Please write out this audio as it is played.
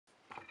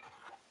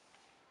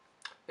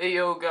Hey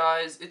yo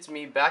guys, it's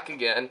me back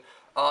again.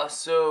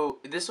 So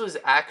this was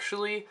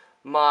actually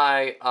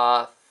my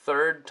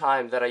third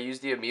time that I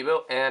used the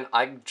Amiibo, and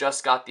I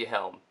just got the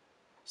helm.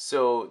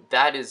 So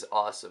that is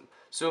awesome.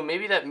 So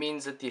maybe that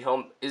means that the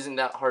helm isn't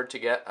that hard to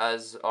get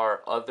as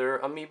our other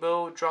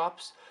Amiibo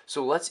drops.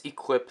 So let's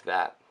equip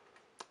that.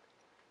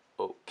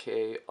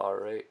 Okay,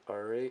 alright,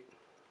 alright.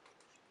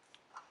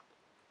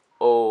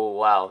 Oh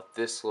wow,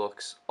 this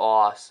looks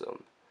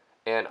awesome.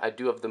 And I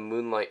do have the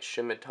Moonlight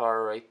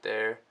Scimitar right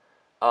there.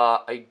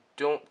 I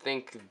don't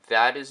think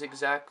that is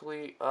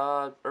exactly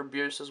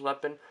Urbosa's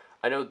weapon.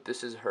 I know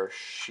this is her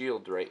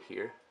shield right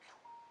here.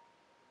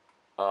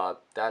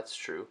 That's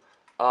true.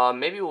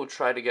 Maybe we'll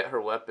try to get her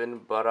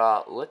weapon,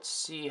 but let's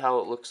see how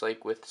it looks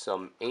like with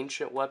some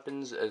ancient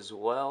weapons as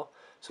well.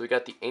 So we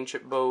got the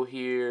ancient bow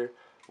here.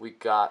 We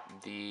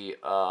got the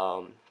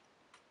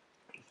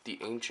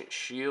ancient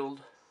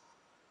shield.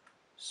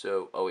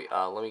 So, oh wait,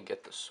 let me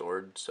get the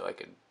sword so I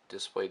can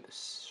display the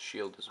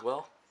shield as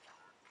well.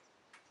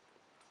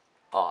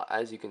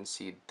 As you can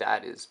see,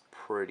 that is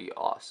pretty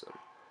awesome.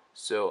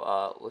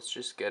 So, let's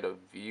just get a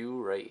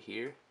view right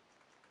here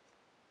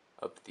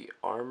of the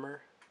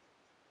armor.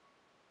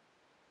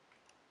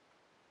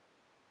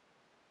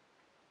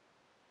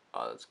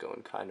 That's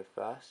going kind of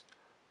fast.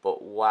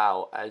 But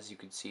wow, as you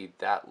can see,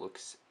 that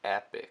looks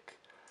epic.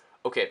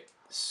 Okay,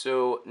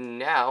 so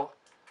now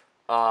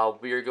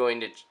we are going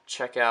to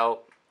check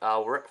out.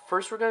 We're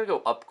going to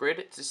go upgrade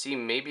it to see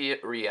maybe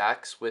it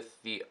reacts with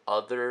the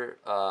other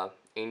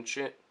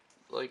ancient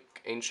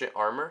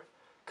armor,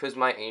 because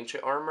my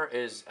ancient armor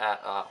is at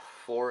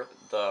 4,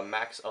 the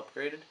max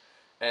upgraded,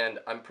 and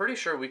I'm pretty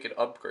sure we could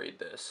upgrade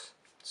this.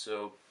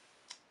 So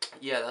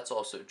yeah, that's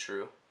also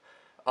true.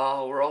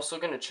 We're also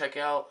going to check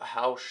out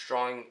how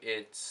strong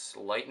its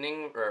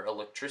lightning or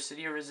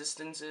electricity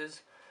resistance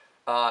is.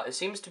 It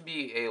seems to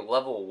be a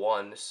level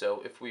 1,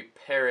 so if we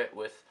pair it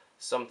with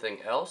something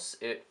else,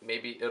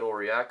 maybe it'll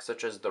react,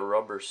 such as the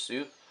rubber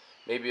suit.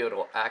 Maybe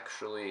it'll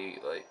actually,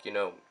 like,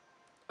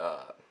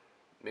 uh,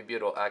 maybe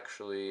it'll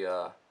actually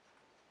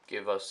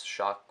give us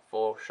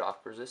full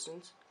shock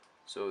resistance.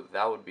 So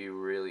that would be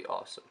really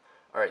awesome.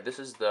 Alright, this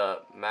is the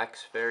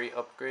Max Fairy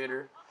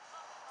upgrader.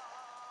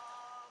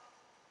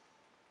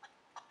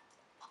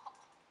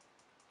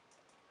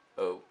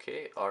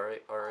 Okay,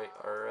 alright, alright,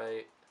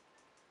 alright.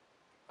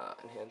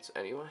 Enhance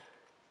anyway.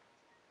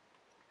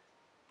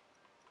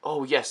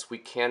 Oh yes, we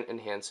can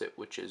enhance it,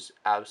 which is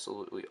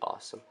absolutely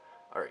awesome.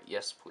 Alright,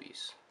 yes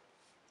please.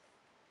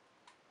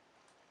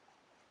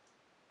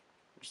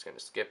 I'm just going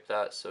to skip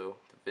that so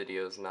the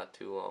video is not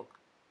too long.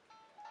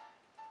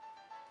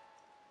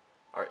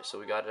 Alright, so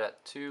we got it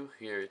at 2.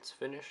 Here it's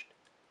finished.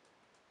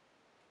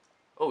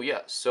 Oh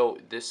yeah, so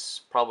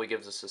this probably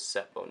gives us a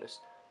set bonus.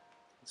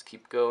 Let's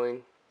keep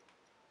going.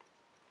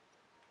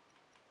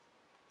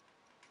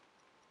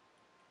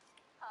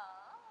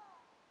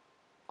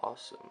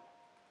 Awesome.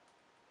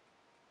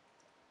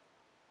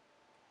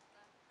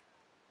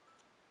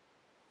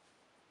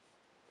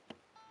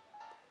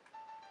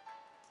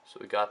 So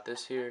we got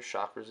this here,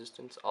 shock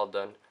resistance, all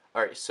done.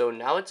 Alright, so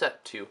now it's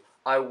at 2.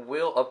 I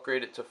will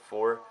upgrade it to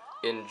 4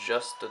 in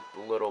just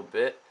a little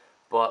bit,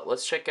 but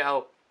let's check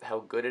out how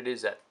good it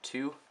is at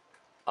 2.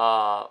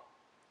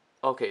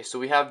 Okay, so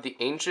we have the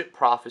Ancient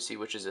Prophecy,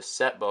 which is a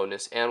set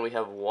bonus, and we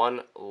have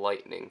 1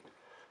 lightning.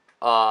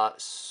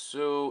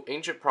 So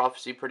Ancient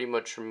Prophecy pretty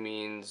much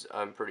means,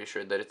 I'm pretty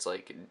sure that it's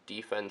like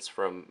defense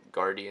from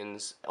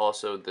Guardians.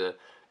 Also,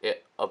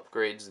 it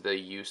upgrades the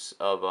use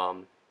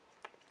of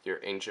your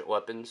ancient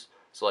weapons.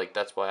 So like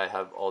that's why I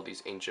have all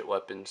these ancient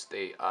weapons.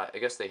 I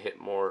guess they hit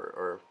more,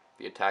 or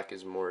the attack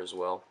is more as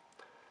well.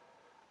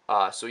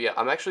 So yeah,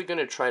 I'm actually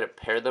gonna try to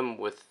pair them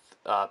with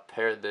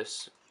pair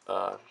this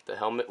the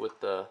helmet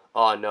with the.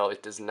 Oh no,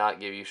 it does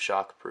not give you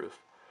shockproof.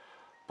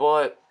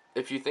 But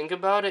if you think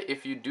about it,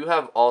 if you do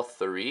have all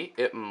 3,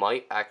 it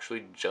might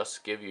actually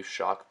just give you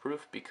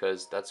shockproof,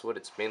 because that's what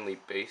it's mainly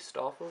based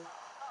off of.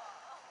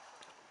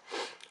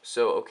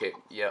 So okay,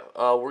 yeah,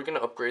 we're gonna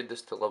upgrade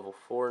this to level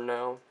 4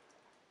 now.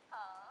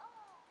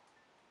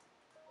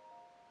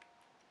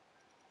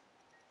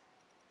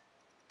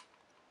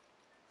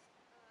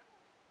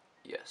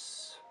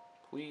 Yes,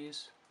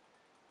 please.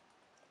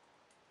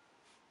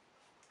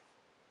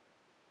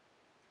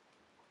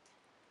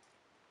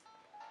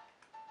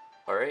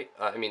 Alright,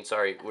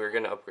 sorry, we're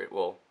gonna upgrade,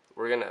 well,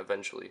 we're gonna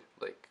eventually,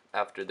 like,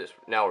 after this,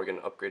 now we're gonna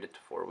upgrade it to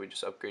 4, we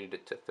just upgraded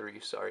it to 3,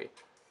 sorry.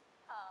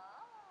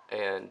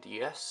 And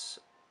yes,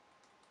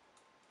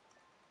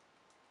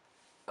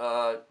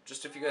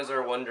 just if you guys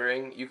are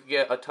wondering, you could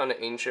get a ton of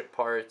ancient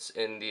parts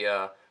in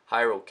the,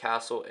 Hyrule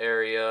Castle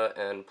area,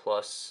 and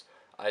plus,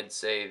 I'd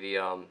say the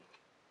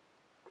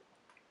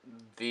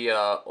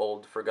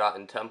old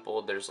Forgotten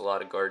Temple, there's a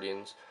lot of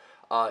Guardians.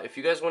 If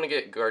you guys want to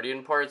get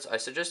Guardian parts, I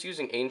suggest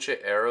using Ancient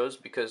Arrows,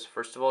 because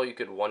first of all, you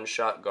could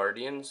one-shot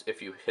Guardians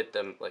if you hit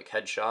them, like,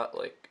 headshot,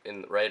 like,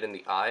 right in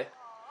the eye.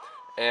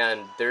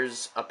 and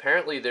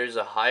apparently there's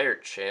a higher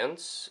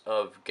chance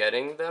of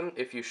getting them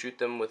if you shoot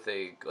them with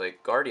a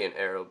like guardian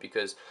arrow,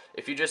 because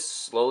if you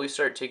just slowly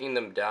start taking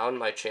them down,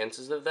 my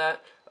chances of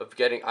that of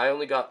getting I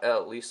only got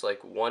at least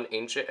like one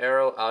ancient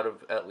arrow out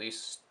of at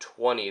least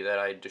 20 that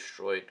I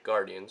destroyed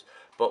guardians.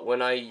 But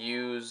when I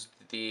used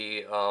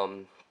the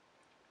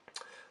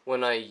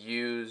when I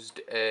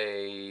used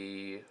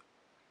a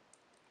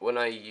when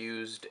I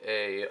used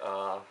a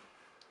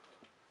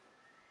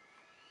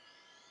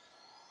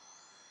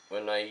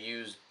when I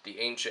used the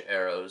ancient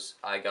arrows,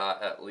 I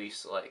got at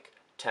least like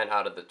 10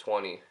 out of the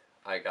 20.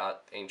 I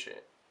got ancient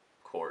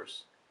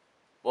cores.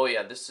 Well,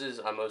 yeah,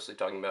 I'm mostly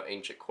talking about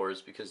ancient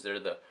cores because they're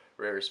the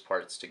rarest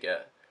parts to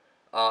get.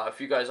 If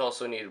you guys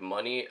also need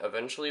money,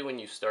 eventually when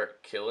you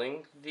start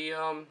killing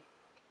the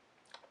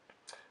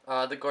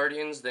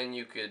guardians, then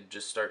you could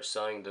just start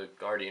selling the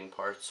guardian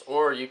parts,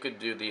 or you could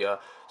do the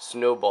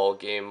snowball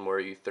game where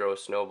you throw a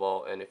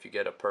snowball, and if you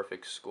get a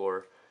perfect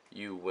score,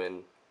 you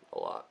win a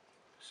lot.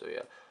 So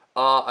yeah,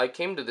 I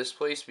came to this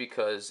place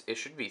because it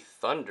should be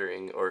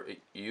thundering, or it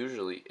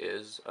usually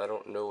is. I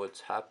don't know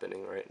what's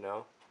happening right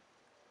now.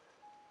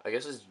 I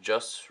guess it's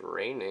just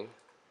raining,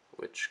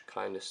 which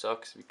kind of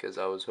sucks because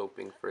I was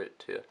hoping for it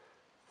to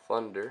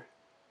thunder.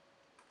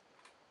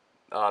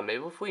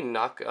 Maybe if we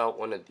knock out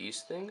one of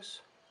these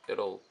things,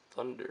 it'll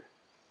thunder.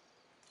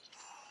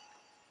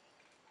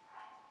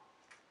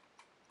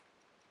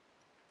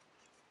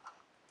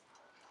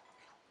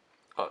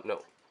 Oh,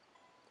 no.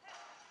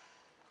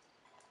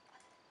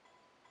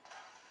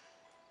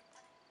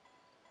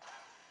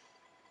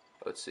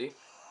 Let's see.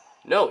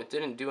 No, it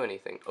didn't do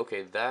anything.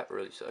 Okay, that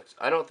really sucks.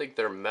 I don't think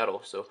they're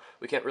metal, so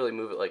we can't really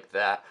move it like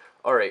that.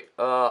 Alright,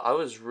 I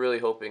was really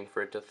hoping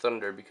for it to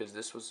thunder because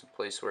this was the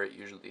place where it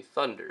usually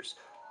thunders.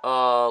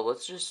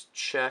 Let's just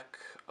check,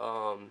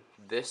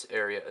 this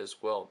area as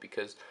well,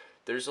 because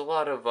there's a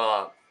lot of,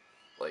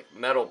 like,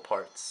 metal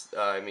parts.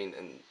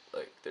 And,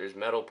 like, there's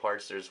metal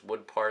parts, there's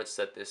wood parts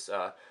that this,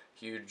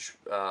 huge,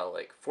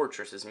 like,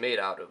 fortress is made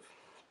out of.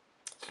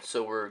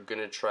 So we're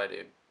gonna try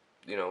to,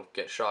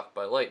 get shocked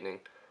by lightning.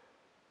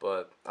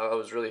 But I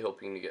was really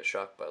hoping to get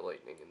shocked by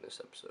lightning in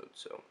this episode,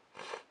 so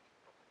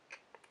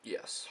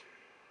yes.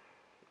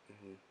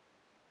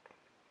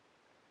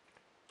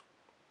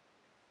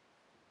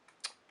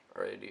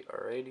 Alrighty,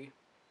 alrighty.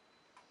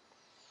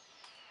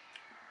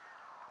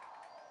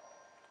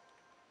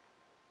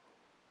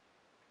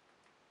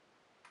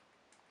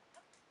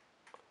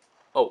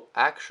 Oh,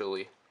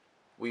 actually,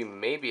 we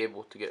may be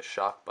able to get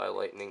shocked by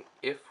lightning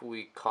if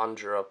we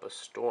conjure up a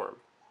storm.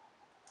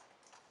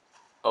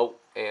 Oh,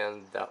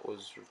 and that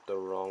was the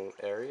wrong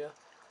area.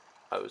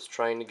 I was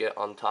trying to get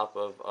on top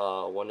of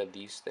one of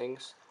these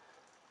things.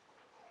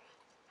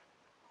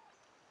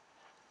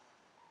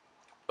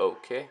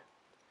 Okay,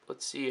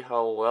 let's see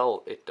how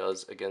well it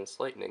does against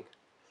lightning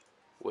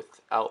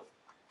without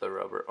the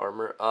rubber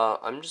armor.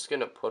 I'm just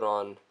gonna put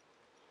on,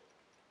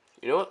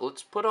 you know what,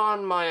 let's put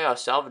on my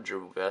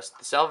salvager vest.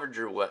 The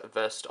salvager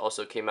vest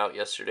also came out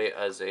yesterday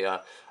as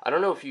a, I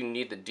don't know if you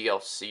need the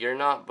DLC or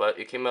not, but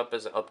it came up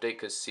as an update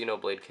because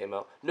Xenoblade came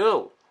out.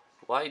 No!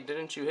 Why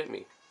didn't you hit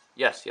me?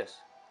 Yes, yes.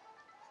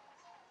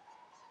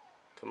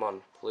 Come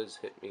on, please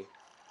hit me.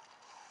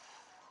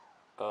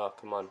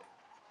 Come on.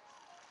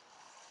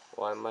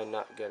 Why am I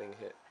not getting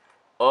hit?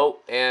 Oh,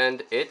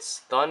 and it's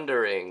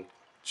thundering.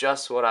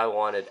 Just what I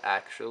wanted,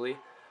 actually.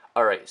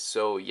 Alright,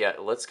 so yeah,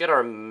 let's get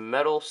our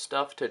metal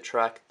stuff to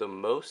track the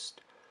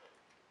most.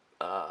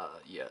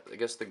 Yeah, I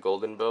guess the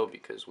golden bow,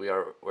 because we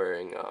are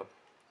wearing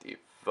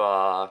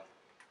the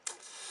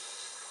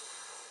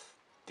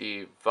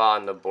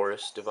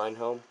Naboris divine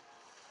helm.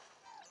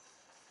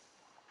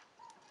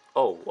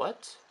 Oh,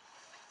 what?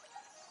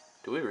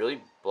 Do we really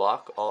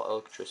block all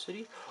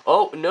electricity?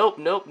 Oh, nope,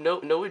 nope,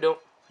 nope, no we don't.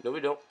 No we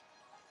don't.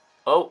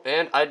 Oh,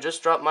 and I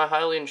just dropped my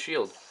Hylian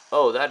shield.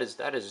 Oh, that is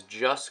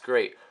just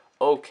great.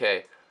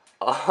 Okay.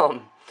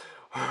 Um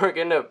we're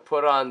gonna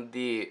put on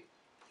the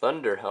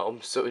thunder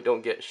helm so we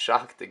don't get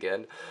shocked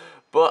again.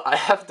 But I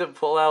have to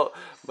pull out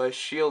my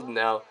shield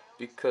now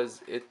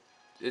because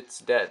it's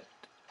dead.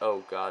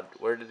 Oh god,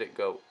 where did it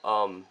go?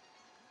 Oh,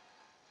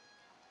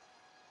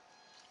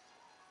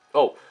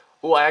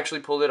 I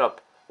actually pulled it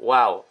up.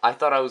 Wow, I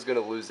thought I was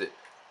gonna lose it.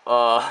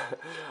 I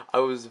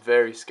was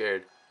very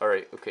scared.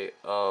 Alright, okay,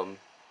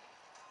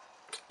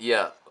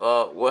 yeah,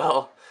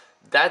 well,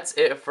 that's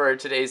it for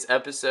today's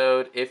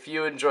episode. If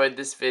you enjoyed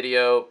this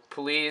video,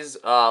 please,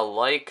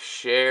 like,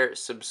 share,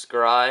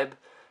 subscribe,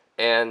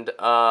 and,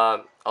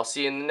 I'll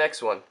see you in the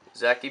next one.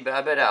 Zachy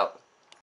Babbitt out.